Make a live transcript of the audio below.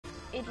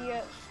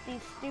idiots,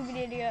 these stupid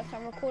idiots.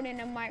 I'm recording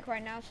a mic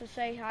right now, so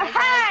say hi.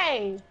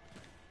 Hey!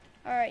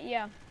 Alright,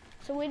 yeah.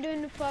 So we're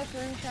doing the first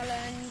room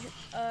challenge,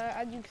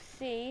 as you can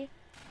see.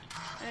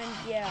 And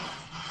yeah,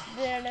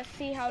 let's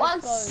see how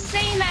this goes.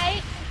 See,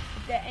 mate.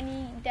 Is there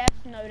any deaths?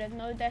 No, there's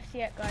no deaths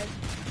yet, guys.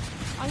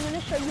 I'm going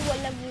to show you what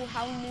level,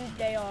 how noob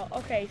they are.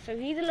 Okay, so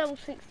he's a level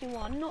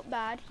 61, not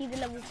bad. He's a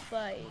level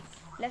 30.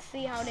 Let's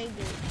see how they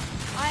do.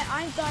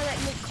 I direct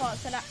this cart,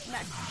 so that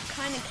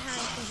kind of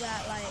cancels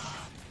that, like,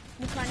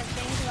 the kind of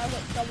thing, because I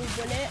got double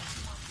bullet.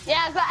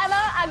 Yeah, I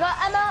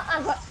got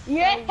ammo.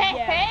 Yeah!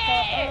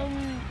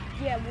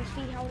 So, yeah, we'll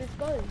see how this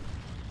goes.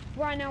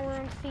 Right now we're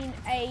on scene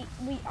 8.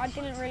 I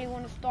didn't really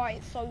want to start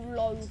it so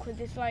low because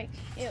it's like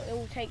it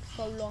will take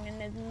so long, and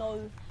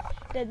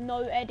there's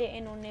no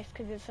editing on this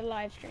because it's a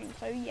live stream.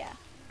 So yeah.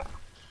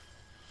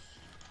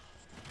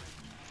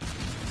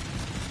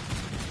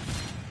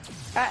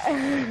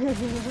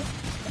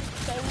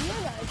 So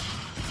yeah, guys.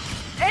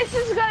 This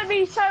is gonna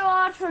be so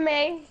hard for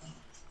me.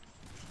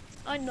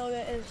 I know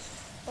it is,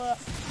 but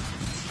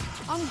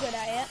I'm good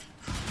at it.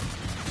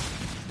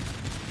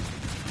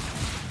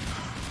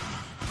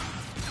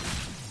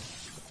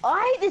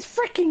 I hate this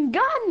freaking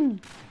gun!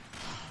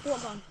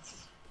 What gun?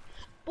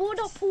 Board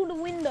up all the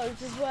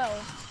windows as well.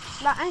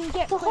 Like, and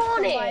get quick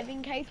Hornet revive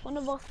in case one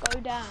of us go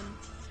down.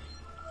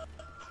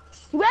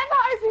 Whoever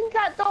opens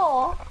that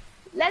door,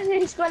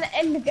 Leslie's gonna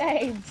end the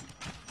game.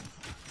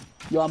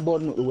 Yo, I'm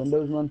boarding up the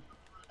windows, man.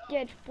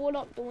 Yeah, just board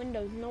up the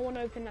windows. No one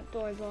open that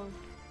door as well.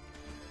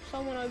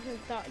 Someone opens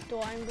that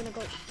door, I'm gonna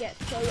get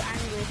so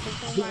angry if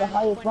it's I on think the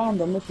highest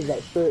round on this is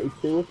like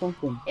 32 or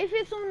something. If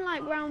it's on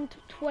like round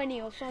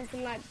 20 or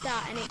something like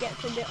that and it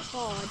gets a bit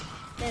hard,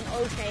 then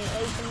okay,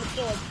 open the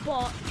door.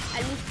 But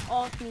at least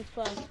ask me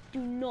first. Do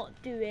not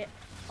do it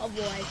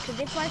otherwise. Because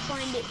if I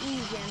find it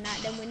easy and that,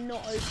 then we're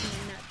not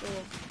opening that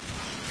door.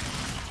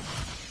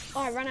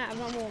 Oh, I ran out of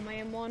ammo on my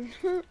M1.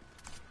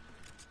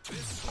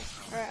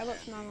 Alright, I got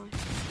some ammo.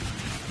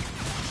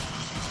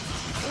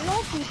 It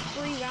lost me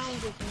 3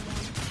 rounds with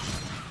M1.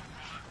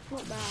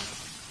 Not bad.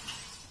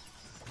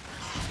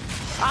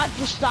 I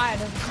just died.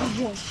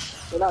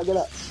 Get out, get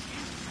out.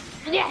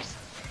 Yes!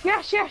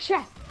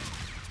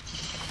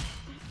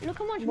 Look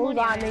how much money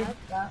I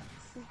have.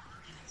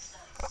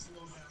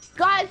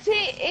 Guys,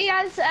 he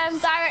has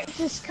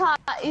director's cut.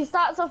 He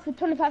starts off with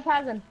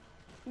 25,000.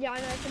 Yeah, I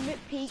know it's a bit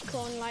peak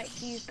on like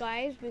these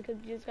guys because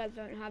these guys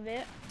don't have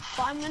it.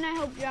 But I'm gonna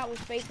help you out with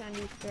spaceland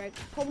Easter eggs.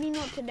 Probably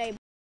not today.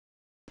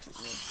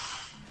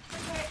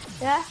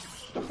 Yeah?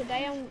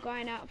 Today I'm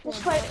going out for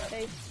Just my wait.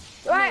 birthday.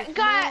 Right, No,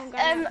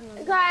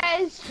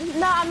 guys,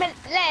 no, I meant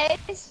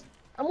Liz.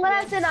 I'm gonna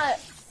have dinner.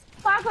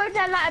 If I go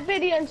down like a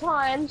billion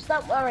times,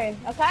 don't worry,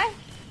 okay?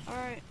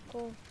 Alright,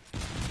 cool.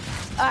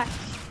 Alright.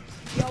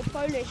 Yo,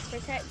 Polish,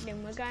 protect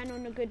him. We're going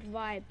on a good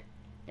vibe.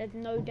 There's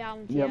no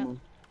downs Yeah, yet. man.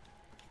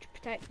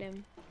 Protect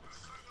him.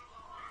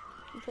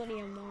 I'm putting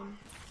him on.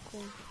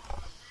 Cool.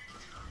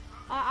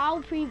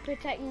 I'll be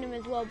protecting him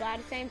as well, but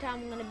at the same time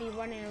I'm going to be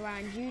running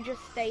around. You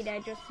just stay there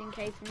just in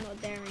case I'm not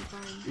there in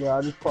time. Yeah,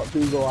 I just popped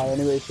Eagle Eye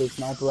anyway, so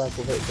sniper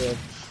rifle hit the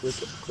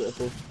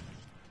critical.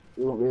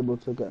 You won't be able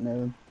to get near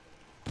him.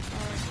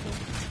 Alright, cool.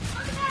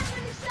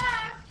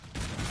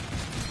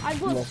 I've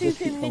got Unless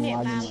super they keep minute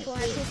on man lining for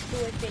my pistol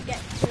if it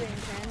gets too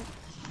intense.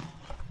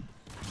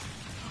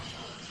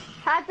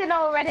 Had dinner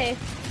already.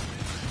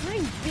 No,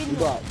 you You didn't.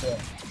 got it.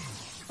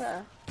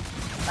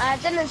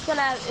 Dinner's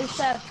gonna is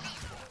served.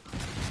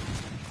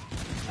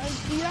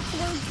 Do you have to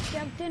go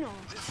have dinner?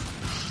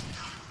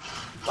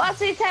 What's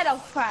his head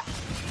off, crap? Do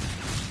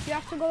you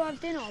have to go have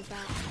dinner or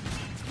that?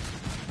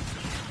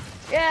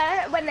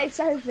 Yeah, when they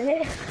serve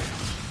it.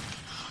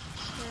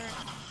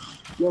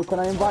 Yo, can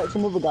I invite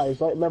some other guys,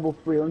 like level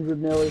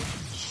 300 nearly? You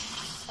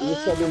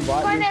just said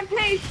invite Go on me. then,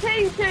 please do.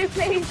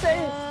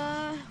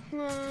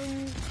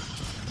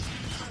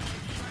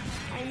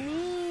 I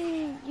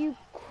mean, you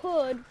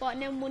could, but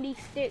then would he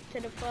stick to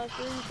the first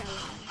room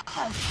challenge?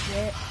 Oh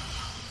shit.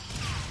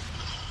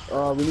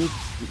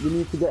 We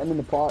need to get him in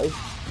the party.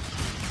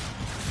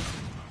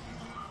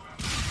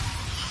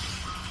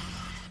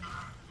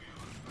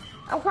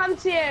 I'll come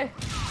to you.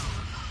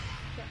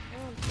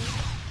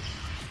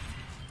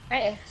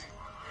 Hey.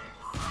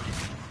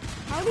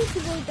 How did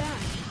you go down?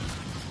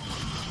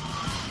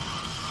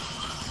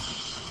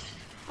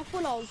 I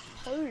thought I was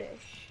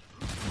Polish.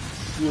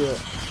 Yeah.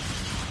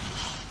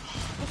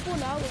 I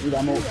thought I was Yeah,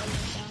 I'm you all- that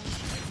went down.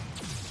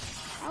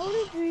 How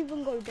did you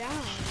even go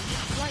down?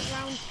 Like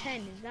round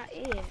 10, is that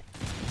it? And then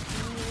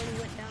you already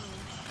went down.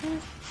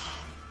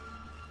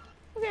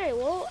 Okay,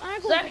 well, I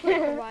got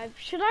quick revive.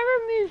 Should I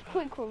remove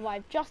quick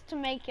revive just to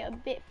make it a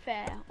bit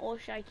fair, or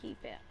should I keep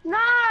it?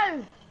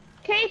 No!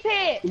 Keep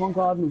it! Someone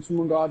guard me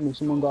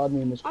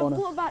in this I've corner.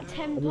 got about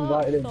 10 I've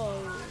invited perks him.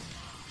 though.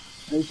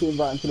 I need to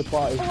invite him to the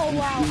party. Oh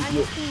wow, He's and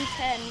lit. it's been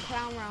 10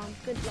 clown rounds.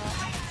 Good luck.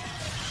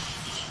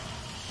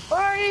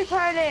 Where are you,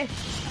 Polish?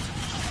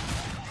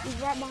 He's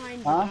right behind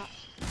you. Huh? Matt.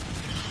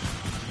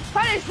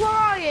 Polish, where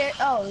are you?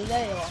 Oh,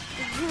 there you are.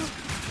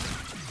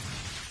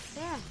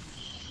 Yeah.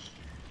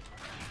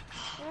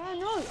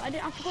 No,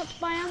 I forgot to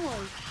buy ammo.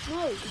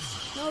 No,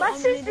 no, My I'm an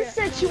sister idiot.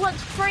 said No. she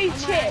wants free I might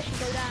chips. actually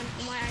go down.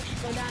 I might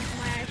actually go down. I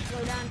might actually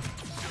go down.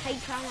 Hey,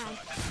 calm down.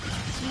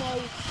 No.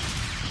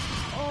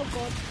 Oh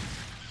god.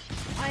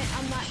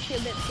 I'm actually a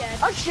bit scared.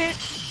 Oh shit.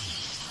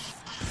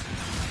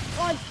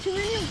 Oh, it's too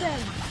many of them.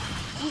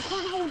 You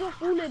can't hold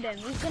off all of them.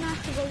 He's gonna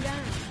have to go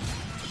down.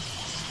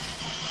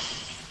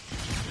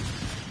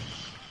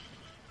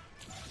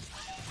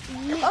 Oh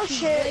Literally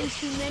shit. way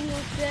too many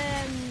of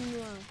them.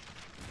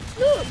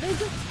 Look, they're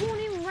just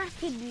spawning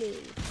rapidly.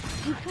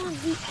 You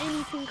can't do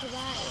anything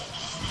about it.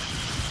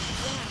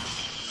 Yeah.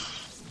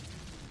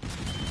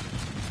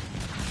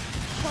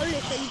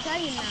 Polish, are you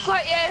playing now?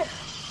 Got you.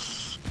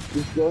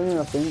 He's joining,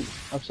 I think.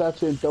 I've said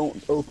to him,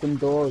 don't open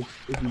doors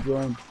if you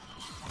join.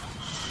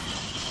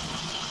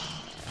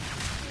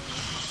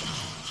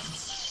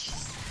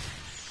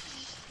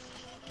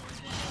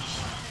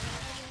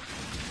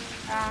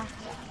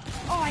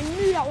 Oh, I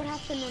knew that would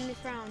happen on this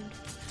round.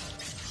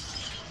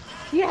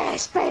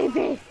 Yes,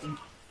 baby.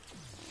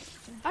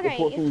 Okay,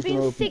 thought it's someone's been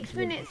gonna open 6 it.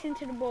 minutes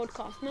into the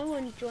broadcast. No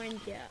one's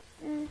joined yet.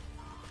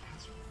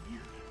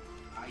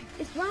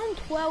 It's round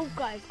 12,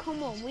 guys.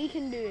 Come on, we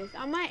can do this.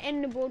 I might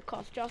end the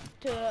broadcast just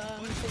to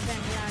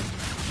prevent lag.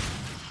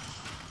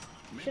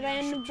 Should I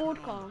end the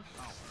broadcast?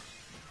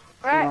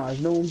 Right. Nah, is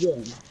no one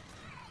joined?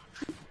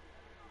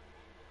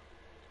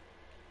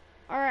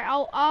 Alright,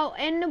 I'll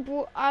end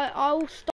the I'll stop.